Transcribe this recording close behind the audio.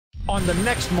on the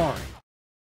next Maury.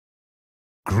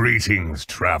 Greetings,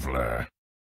 traveler.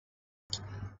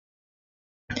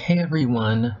 Hey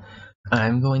everyone,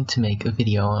 I'm going to make a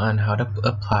video on how to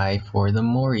apply for the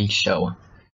Maury show.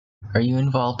 Are you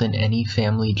involved in any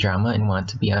family drama and want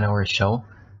to be on our show?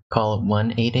 Call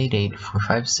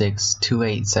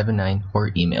 1-888-456-2879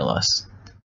 or email us.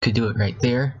 You could do it right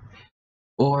there,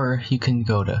 or you can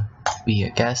go to be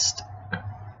a guest.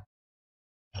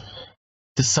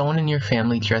 Does someone in your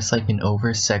family dress like an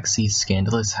over-sexy,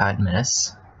 scandalous hot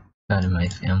mess? Not in my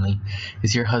family.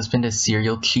 Is your husband a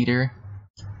serial cheater?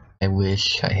 I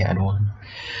wish I had one.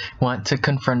 Want to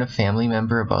confront a family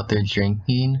member about their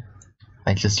drinking?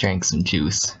 I just drank some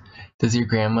juice. Does your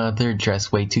grandmother dress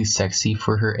way too sexy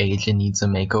for her age and needs a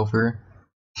makeover?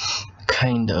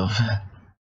 Kind of.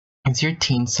 Is your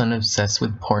teen son obsessed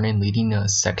with porn and leading a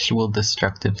sexual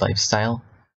destructive lifestyle?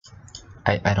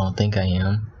 I don't think I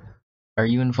am. Are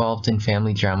you involved in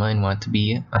family drama and want to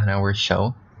be on our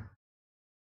show?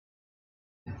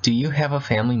 Do you have a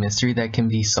family mystery that can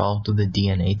be solved with a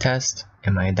DNA test?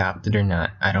 Am I adopted or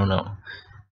not? I don't know.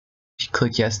 If you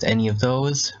click yes to any of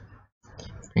those,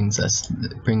 brings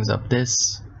up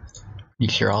this. You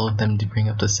sure all of them do bring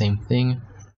up the same thing.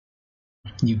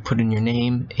 You put in your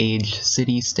name, age,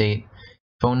 city, state,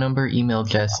 phone number, email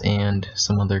address, and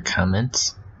some other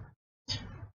comments.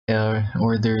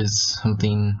 Or there's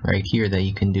something right here that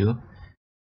you can do.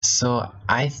 So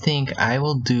I think I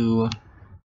will do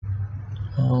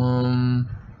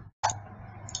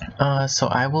so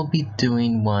I will be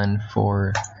doing one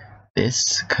for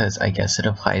this because I guess it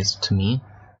applies to me.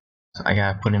 So I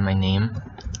gotta put in my name,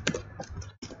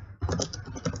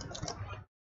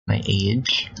 my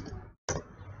age,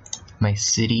 my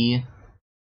city,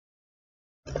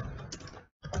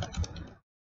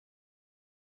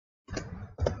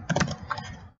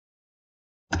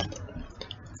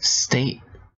 state,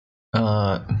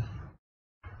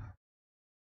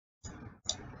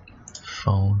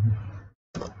 phone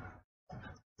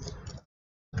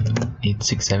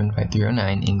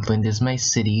 8675309. England is my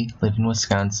city. Live in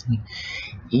Wisconsin.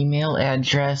 Email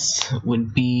address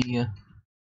would be,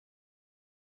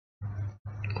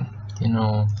 I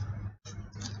don't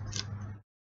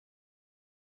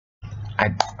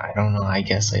know. I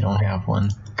guess I don't have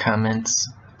one. Comments.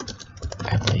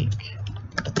 I like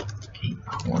gay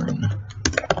porn.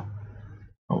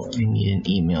 Oh, I need an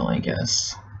email, I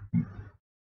guess.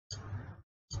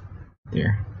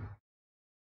 There.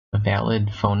 A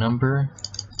valid phone number.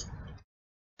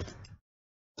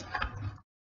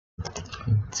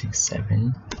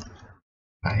 867-5309.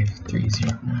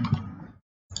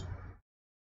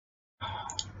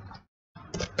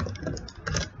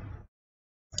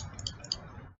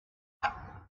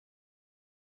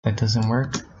 That doesn't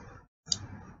work?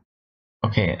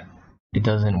 Okay, it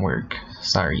doesn't work.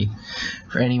 Sorry.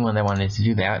 For anyone that wanted to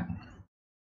do that.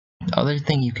 The other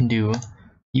thing you can do,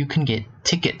 you can get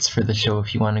tickets for the show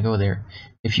if you want to go there.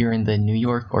 If you're in the New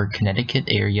York or Connecticut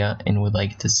area and would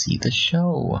like to see the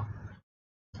show.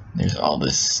 There's all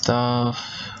this stuff.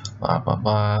 Blah blah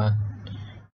blah.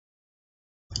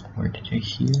 Where did I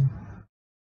hear?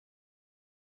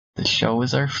 The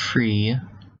shows are free,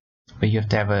 but you have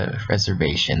to have a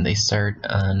reservation. They start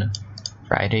on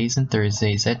Fridays and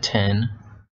Thursdays at 10.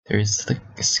 There's the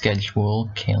schedule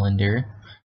calendar.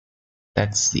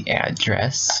 That's the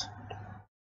address.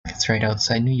 It's right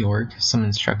outside New York. Some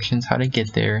instructions how to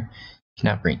get there. You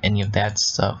cannot bring any of that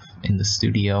stuff in the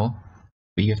studio,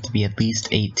 but you have to be at least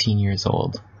 18 years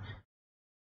old.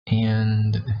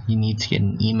 And you need to get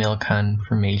an email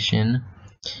confirmation.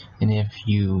 And if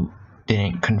you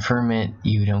didn't confirm it,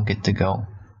 you don't get to go.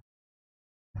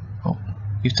 Oh,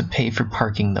 you have to pay for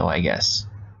parking though, I guess.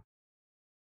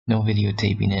 No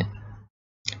videotaping it.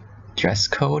 Dress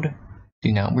code?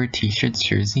 Do not wear t-shirts,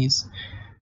 jerseys.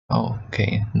 Oh,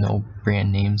 okay. No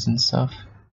brand names and stuff.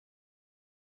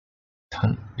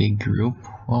 Big group.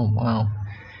 Oh, wow.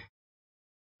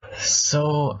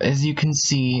 So, as you can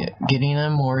see, getting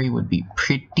on Maury would be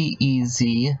pretty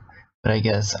easy, but I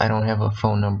guess I don't have a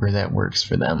phone number that works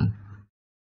for them.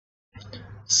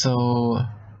 So,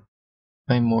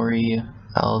 bye Maury.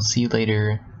 I'll see you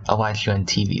later. I'll watch you on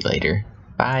TV later.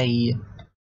 Bye!